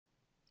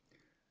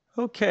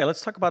Okay,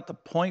 let's talk about the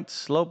point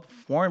slope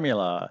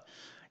formula.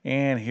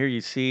 And here you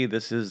see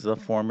this is the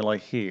formula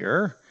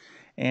here.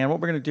 And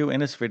what we're going to do in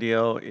this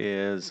video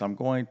is I'm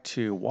going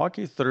to walk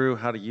you through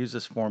how to use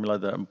this formula,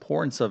 the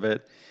importance of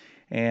it.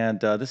 And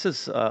this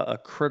is a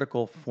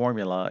critical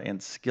formula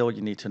and skill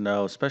you need to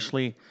know,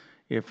 especially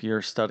if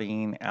you're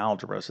studying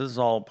algebra. So this is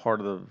all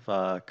part of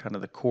kind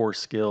of the core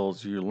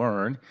skills you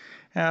learn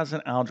as an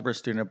algebra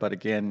student. But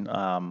again,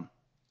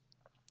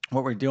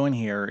 what we're doing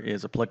here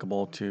is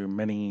applicable to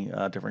many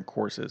different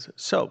courses.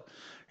 So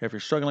if you're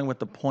struggling with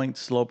the point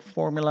slope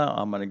formula,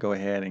 I'm going to go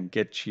ahead and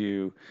get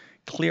you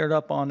cleared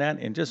up on that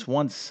in just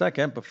 1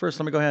 second. But first,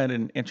 let me go ahead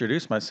and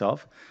introduce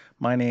myself.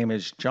 My name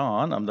is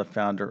John. I'm the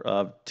founder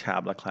of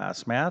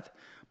TabletClass Math.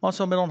 I'm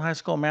also a middle and high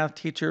school math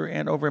teacher,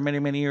 and over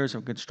many years,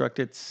 I've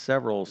constructed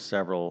several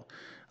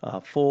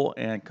full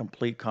and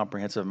complete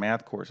comprehensive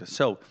math courses.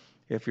 So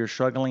if you're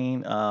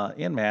struggling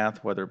in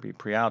math, whether it be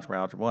pre-algebra,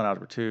 algebra 1,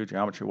 algebra 2,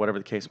 geometry, whatever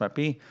the case might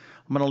be,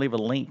 I'm going to leave a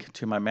link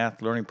to my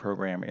math learning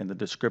program in the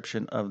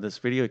description of this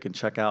video. You can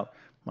check out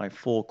my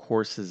full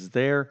courses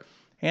there.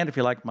 And if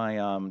you like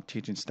my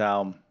teaching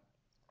style,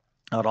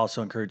 I would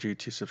also encourage you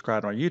to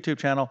subscribe to my YouTube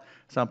channel.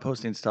 So I'm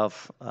posting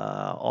stuff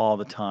all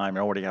the time.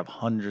 I already have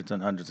hundreds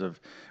and hundreds of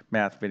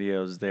math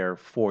videos there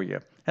for you.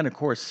 And of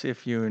course,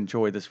 if you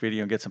enjoy this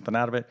video and get something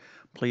out of it,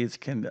 please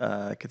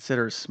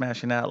consider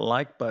smashing that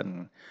like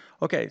button.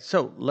 Okay,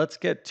 so let's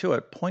get to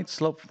it. Point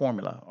slope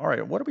formula. All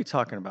right, what are we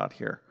talking about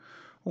here?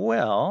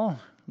 Well,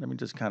 let me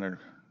just kind of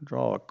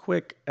draw a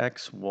quick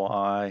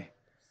XY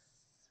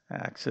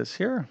axis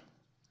here.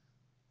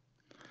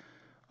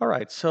 All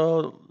right,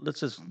 so let's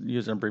just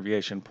use an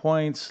abbreviation,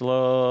 point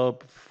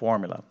slope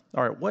formula.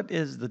 All right, what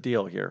is the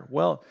deal here?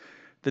 Well,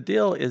 the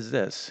deal is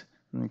this.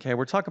 Okay,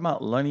 we're talking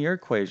about linear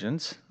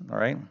equations, all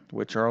right,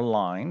 which are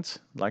lines,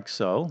 like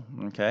so,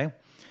 okay?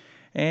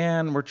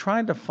 And we're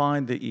trying to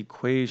find the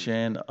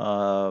equation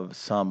of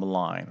some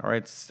line, all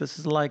right? This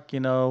is like,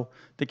 think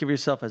of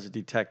yourself as a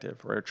detective.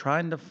 We're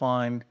trying to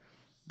find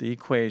the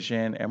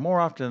equation, and more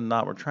often than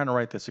not, we're trying to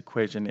write this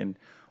equation in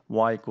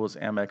y equals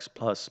mx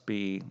plus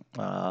b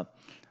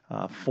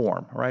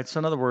form, right? So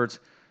in other words,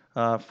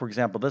 for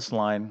example, this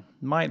line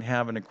might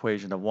have an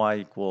equation of y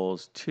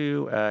equals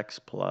 2x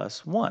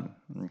plus 1,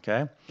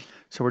 okay?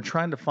 So we're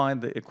trying to find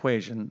the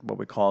equation, what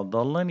we call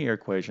the linear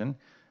equation.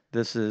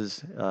 This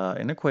is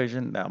an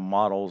equation that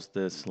models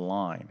this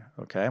line,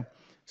 okay?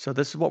 So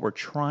this is what we're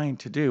trying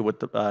to do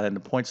with and the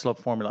point slope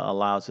formula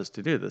allows us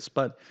to do this.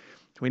 But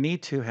we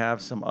need to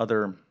have some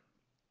other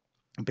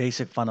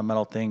basic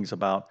fundamental things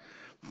about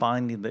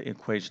finding the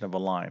equation of a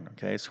line,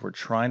 okay? So we're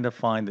trying to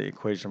find the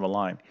equation of a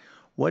line.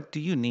 What do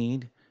you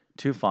need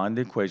to find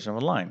the equation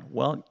of a line?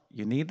 Well,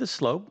 you need the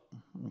slope,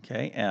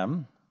 okay,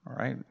 m, all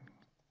right,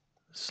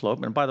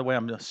 slope. And by the way,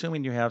 I'm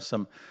assuming you have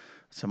some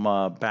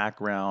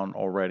background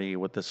already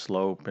with the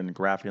slope and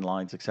graphing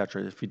lines,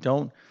 etc. If you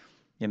don't,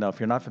 if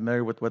you're not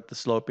familiar with what the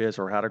slope is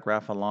or how to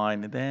graph a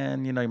line,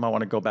 then, you might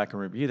want to go back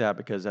and review that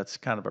because that's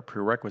kind of a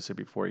prerequisite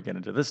before you get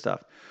into this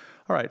stuff.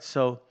 All right,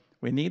 so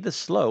we need the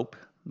slope,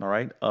 all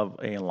right, of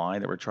a line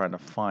that we're trying to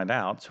find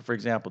out. So for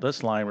example,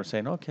 this line, we're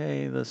saying,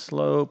 okay, the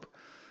slope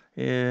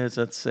is,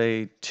 let's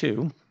say,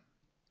 2.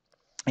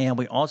 And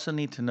we also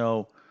need to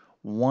know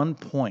one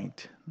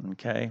point,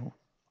 okay,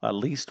 at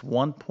least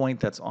one point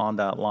that's on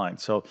that line.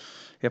 So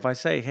if I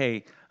say,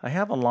 hey, I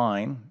have a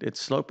line, its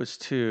slope is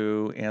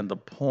 2, and the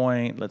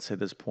point, let's say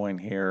this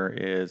point here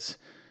is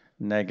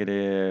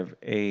 -8,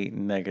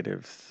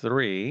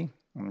 -3,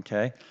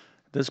 okay?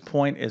 This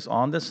point is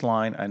on this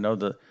line. I know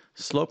the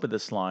slope of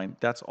this line.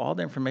 That's all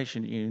the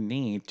information you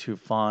need to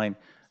find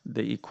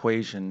the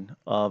equation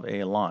of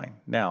a line.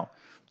 Now,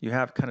 you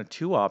have kind of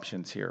two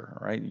options here,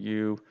 all right?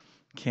 You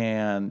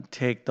can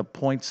take the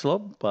point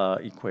slope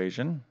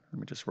equation. Let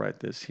me just write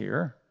this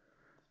here.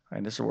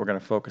 And this is what we're going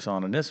to focus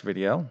on in this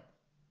video.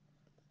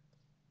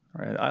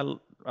 All right,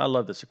 I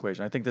love this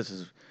equation. I think this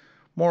is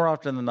more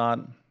often than not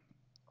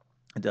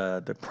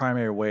the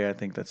primary way I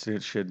think that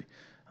students should,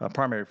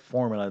 primary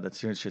formula that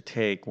students should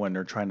take when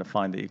they're trying to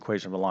find the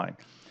equation of a line.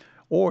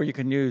 Or you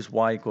can use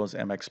y equals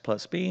mx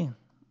plus b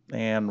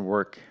and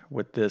work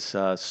with this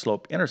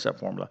slope-intercept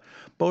formula.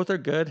 Both are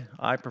good.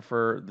 I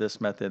prefer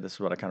this method. This is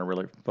what I kind of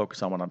really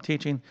focus on when I'm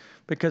teaching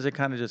because it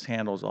kind of just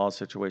handles all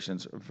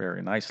situations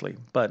very nicely.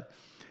 But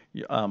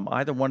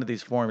either one of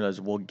these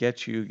formulas will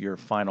get you your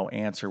final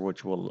answer,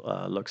 which will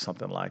look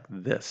something like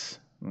this,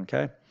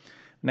 okay?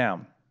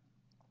 Now,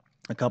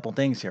 a couple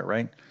things here,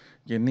 right?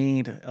 You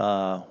need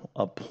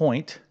a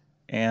point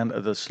and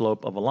the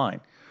slope of a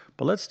line.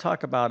 But let's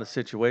talk about a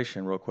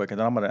situation real quick, and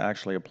then I'm going to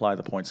actually apply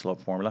the point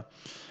slope formula.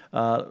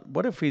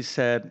 What if we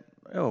said,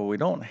 oh, we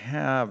don't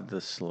have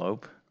the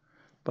slope,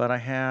 but I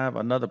have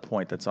another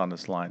point that's on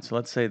this line. So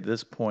let's say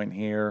this point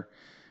here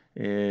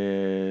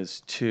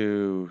is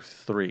 2,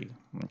 3,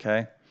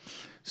 okay?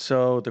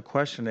 So the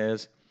question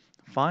is,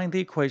 find the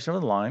equation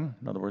of the line.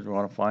 In other words, we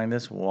want to find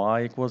this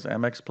y equals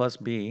mx plus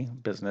b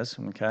business,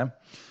 okay?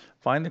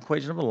 Find the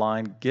equation of a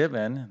line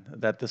given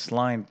that this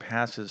line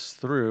passes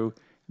through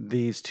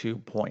these 2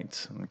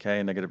 points,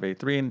 okay? -8,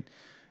 3 and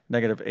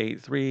 -8,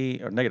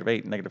 3, or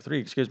 -8, -3,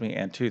 excuse me,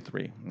 and 2,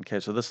 3. Okay,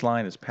 so this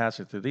line is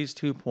passing through these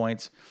 2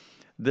 points.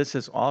 This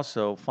is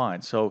also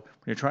fine. So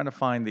when you're trying to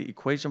find the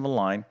equation of a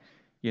line,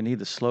 you need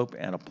the slope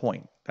and a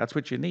point. That's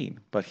what you need.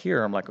 But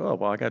here I'm like, oh,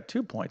 well, I got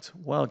 2 points.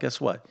 Well,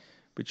 guess what?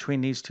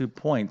 Between these 2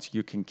 points,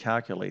 you can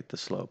calculate the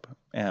slope,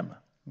 m.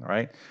 All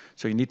right?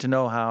 So you need to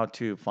know how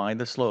to find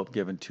the slope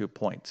given 2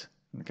 points.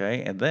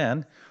 Okay? And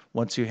then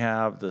once you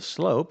have the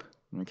slope,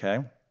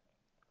 okay,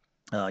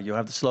 you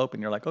have the slope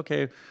and you're like,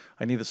 okay,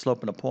 I need the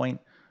slope and a point.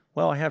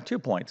 Well, I have 2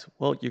 points.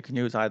 Well, you can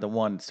use either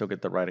one and still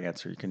get the right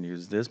answer. You can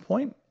use this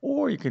point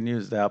or you can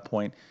use that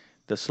point.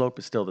 The slope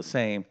is still the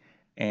same,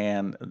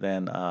 and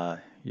then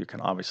you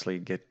can obviously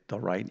get the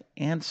right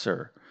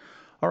answer.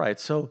 All right,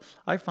 so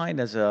I find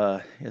as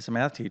a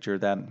math teacher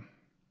that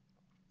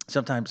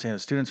sometimes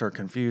students are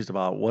confused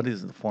about what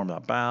is the formula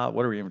about,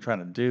 what are we even trying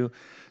to do.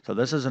 So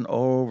this is an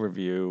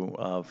overview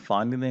of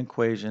finding the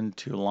equation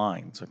to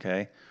lines,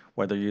 okay?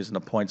 Whether you're using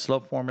a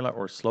point-slope formula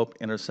or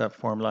slope-intercept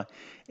formula.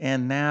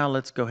 And now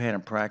let's go ahead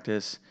and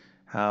practice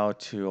how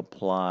to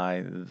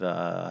apply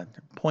the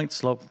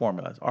point-slope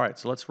formulas. All right,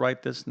 so let's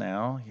write this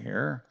now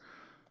here.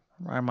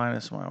 Y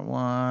minus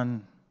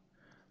y1,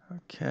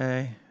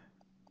 okay.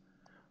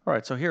 All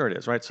right, so here it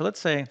is, right? So let's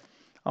say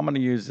I'm going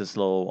to use this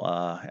little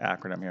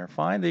acronym here.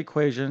 Find the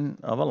equation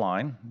of a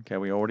line. Okay,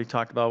 we already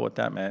talked about what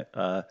that meant,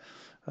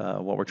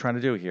 what we're trying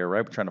to do here,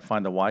 right? We're trying to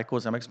find the y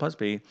equals mx plus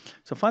b.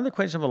 So find the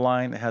equation of a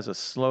line that has a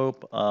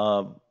slope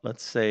of,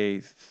 let's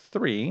say,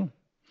 3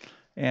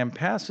 and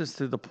passes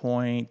through the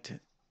point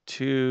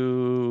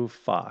 2,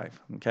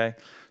 5, okay?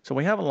 So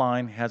we have a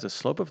line has a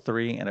slope of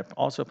 3 and it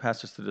also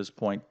passes through this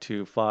point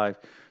 2, 5.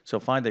 So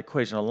find the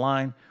equation of a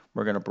line.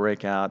 We're going to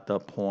break out the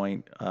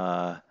point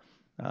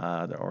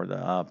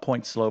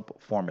point slope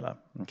formula.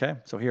 Okay,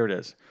 so here it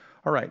is.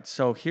 All right,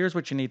 so here's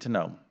what you need to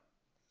know.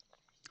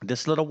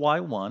 This little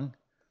y1,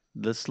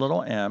 this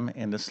little m,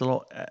 and this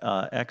little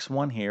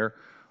x1 here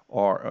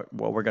are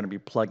what we're going to be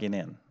plugging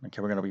in.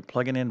 Okay, we're going to be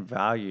plugging in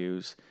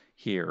values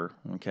here,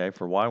 okay,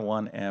 for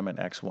y1, m, and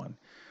x1.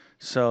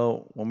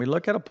 So when we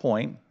look at a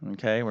point,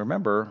 okay,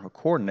 remember a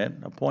coordinate,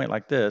 a point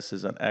like this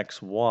is an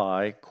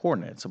xy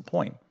coordinate. It's a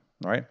point,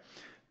 all right?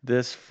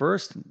 This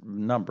first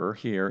number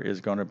here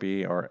is going to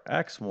be our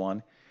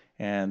x1,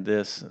 and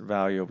this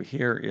value over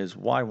here is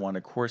y1.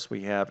 Of course,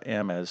 we have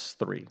m as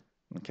 3.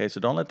 Okay, so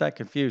don't let that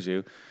confuse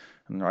you,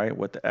 all right,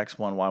 with the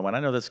x1, y1. I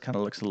know this kind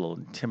of looks a little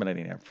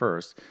intimidating at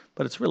first,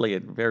 but it's really a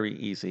very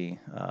easy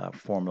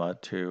formula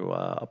to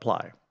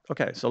apply.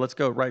 Okay, so let's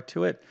go right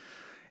to it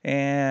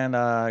and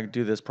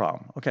do this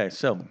problem. Okay,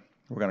 so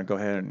we're going to go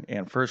ahead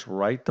and first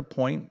write the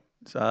point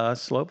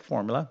slope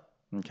formula,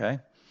 okay?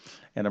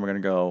 And then we're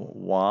going to go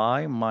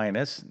y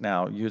minus,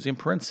 now using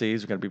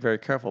parentheses, we're going to be very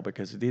careful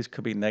because these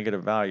could be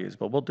negative values,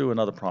 but we'll do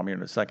another problem here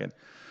in a second.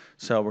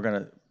 So we're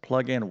going to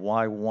plug in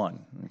y1,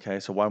 okay,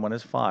 so y1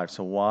 is 5,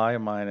 so y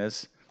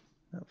minus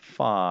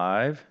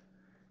 5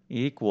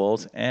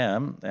 equals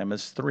m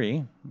is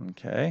 3,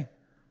 okay,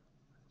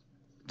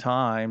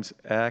 times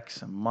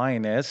x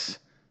minus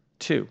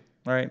 2.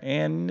 All right,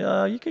 and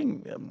you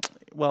can,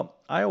 well,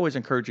 I always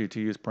encourage you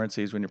to use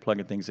parentheses when you're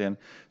plugging things in,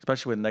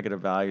 especially with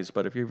negative values,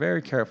 but if you're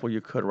very careful,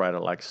 you could write it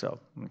like so.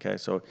 Okay,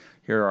 so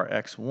here our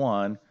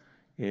x1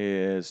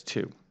 is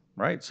 2,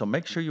 right? So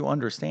make sure you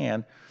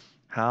understand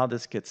how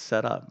this gets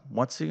set up.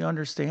 Once you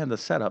understand the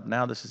setup,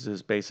 now this is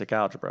just basic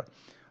algebra.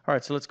 All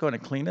right, so let's go ahead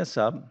and clean this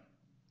up.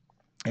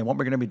 And what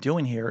we're going to be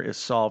doing here is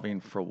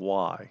solving for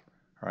y,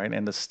 all right?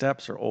 And the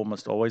steps are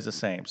almost always the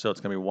same. So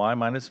it's going to be y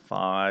minus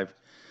 5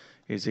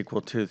 is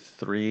equal to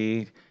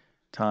 3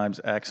 times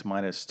x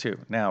minus 2.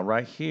 Now,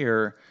 right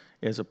here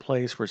is a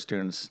place where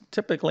students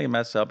typically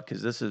mess up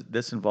because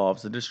this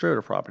involves the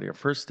distributive property. Our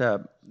first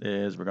step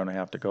is we're going to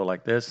have to go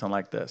like this and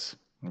like this,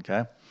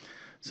 okay?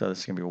 So this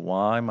is going to be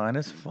y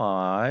minus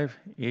 5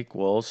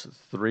 equals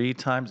 3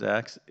 times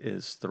x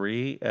is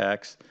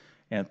 3x,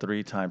 and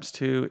 3 times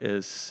 2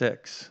 is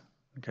 6,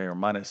 okay, or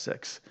minus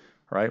 6,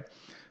 right?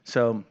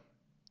 So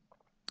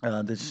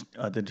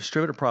the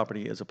distributive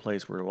property is a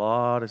place where a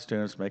lot of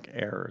students make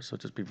errors. So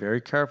just be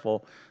very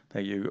careful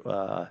that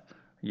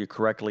you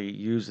correctly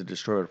use the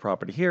distributive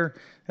property here.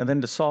 And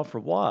then to solve for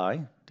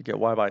y, to get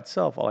y by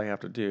itself, all I have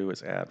to do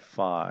is add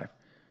 5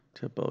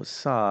 to both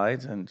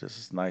sides. And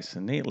just nice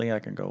and neatly, I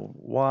can go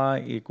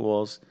y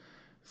equals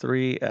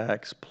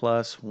 3x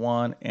plus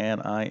 1,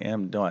 and I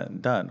am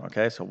done.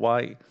 Okay, so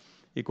y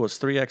equals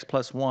 3x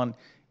plus 1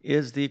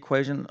 is the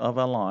equation of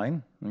a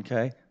line,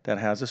 okay, that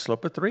has a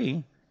slope of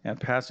 3 and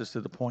passes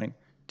through the point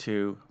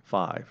 2,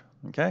 5,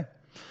 okay?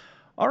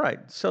 All right,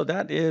 so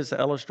that is the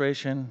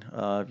illustration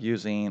of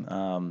using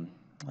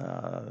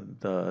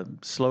the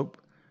slope,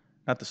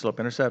 not the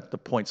slope-intercept, the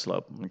point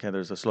slope. Okay,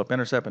 there's a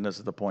slope-intercept and this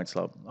is the point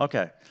slope.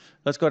 Okay,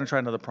 let's go ahead and try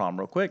another problem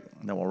real quick,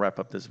 and then we'll wrap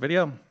up this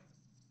video.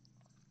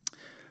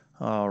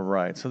 All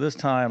right, so this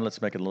time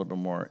let's make it a little bit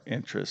more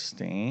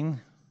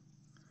interesting.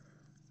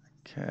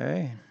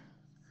 Okay.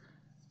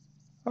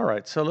 All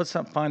right, so let's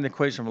find the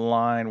equation of a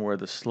line where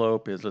the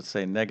slope is, let's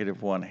say,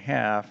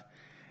 -1/2,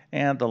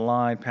 and the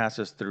line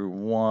passes through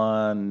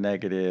 1,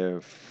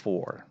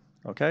 -4.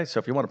 Okay, so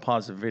if you want to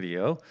pause the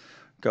video,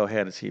 go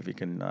ahead and see if you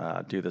can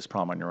do this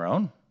problem on your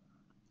own.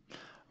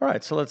 All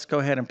right, so let's go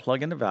ahead and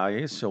plug in the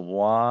values. So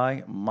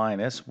y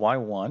minus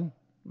y1,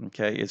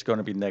 okay, is going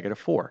to be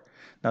 -4.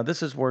 Now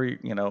this is where, you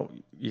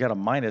got a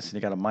minus and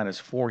you got a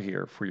 -4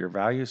 here for your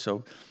value.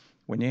 So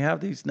when you have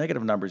these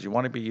negative numbers, you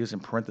want to be using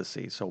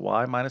parentheses. So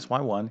y minus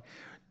y1,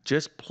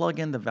 just plug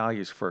in the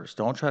values first.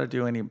 Don't try to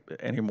do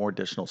any more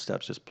additional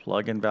steps. Just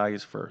plug in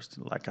values first,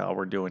 like how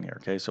we're doing here.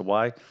 Okay, so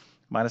y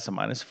minus a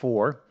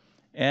 -4,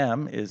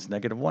 m is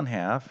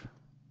 -1/2.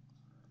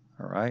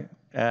 All right,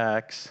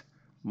 x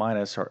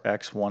minus our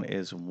x1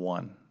 is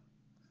 1.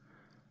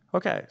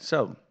 Okay,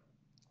 so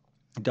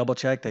double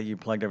check that you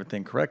plugged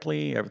everything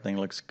correctly. Everything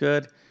looks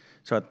good.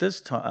 So at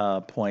this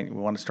point,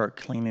 we want to start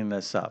cleaning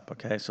this up.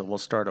 Okay, so we'll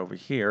start over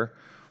here.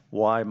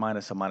 Y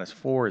minus a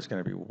 -4 is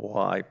going to be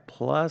y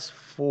plus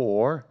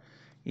 4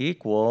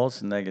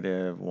 equals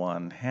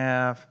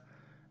 -1/2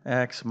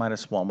 x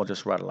minus 1. We'll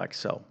just write it like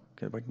so.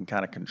 Okay, we can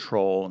kind of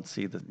control and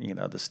see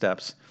the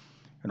steps,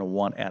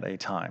 one at a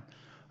time.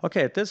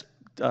 Okay, at this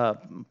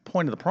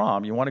point of the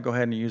problem, you want to go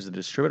ahead and use the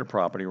distributive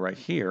property right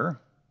here.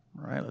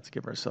 All right, let's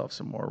give ourselves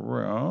some more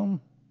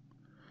room.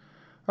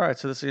 All right,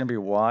 so this is going to be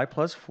y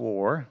plus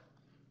 4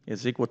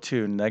 is equal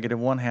to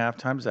 -1/2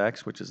 times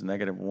x, which is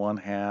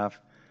 -1/2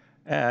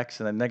 x,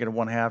 and then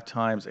 -1/2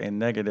 times a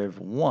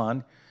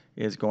 -1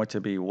 is going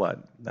to be what?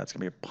 That's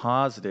going to be a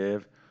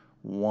positive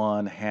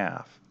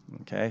 1/2.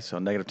 Okay, so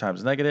negative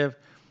times negative,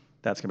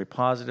 that's going to be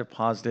positive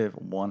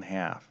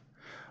 1/2.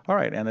 All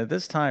right, and at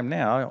this time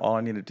now, all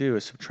I need to do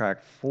is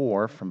subtract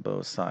 4 from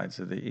both sides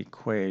of the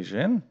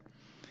equation.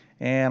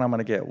 And I'm going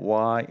to get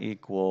y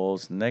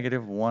equals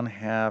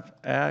 -1/2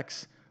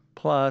 x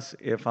plus,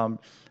 if I'm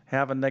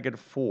have a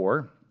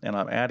 -4 and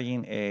I'm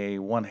adding a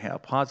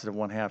positive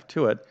 1/2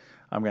 to it,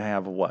 I'm going to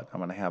have what? I'm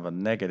going to have a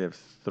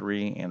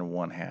 -3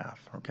 1/2,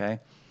 okay?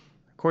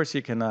 Of course,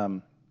 you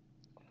can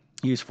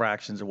use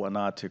fractions and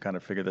whatnot to kind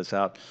of figure this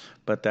out,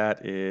 but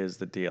that is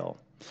the deal.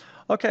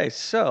 Okay,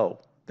 so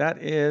that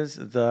is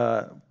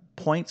the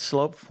point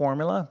slope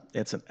formula.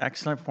 It's an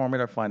excellent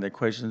formula to find the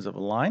equations of a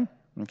line.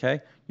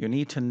 Okay, you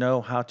need to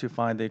know how to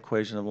find the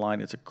equation of a line.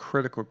 It's a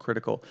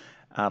critical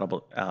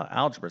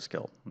algebra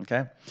skill.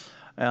 Okay,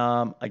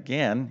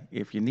 again,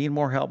 if you need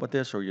more help with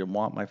this or you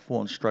want my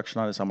full instruction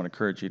on this, I'm going to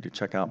encourage you to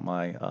check out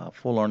my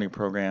full learning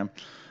program,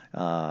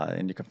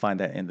 and you can find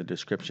that in the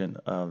description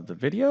of the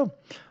video.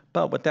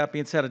 But with that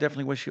being said, I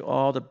definitely wish you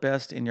all the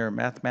best in your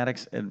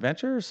mathematics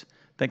adventures.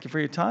 Thank you for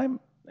your time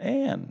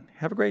and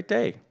have a great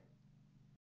day.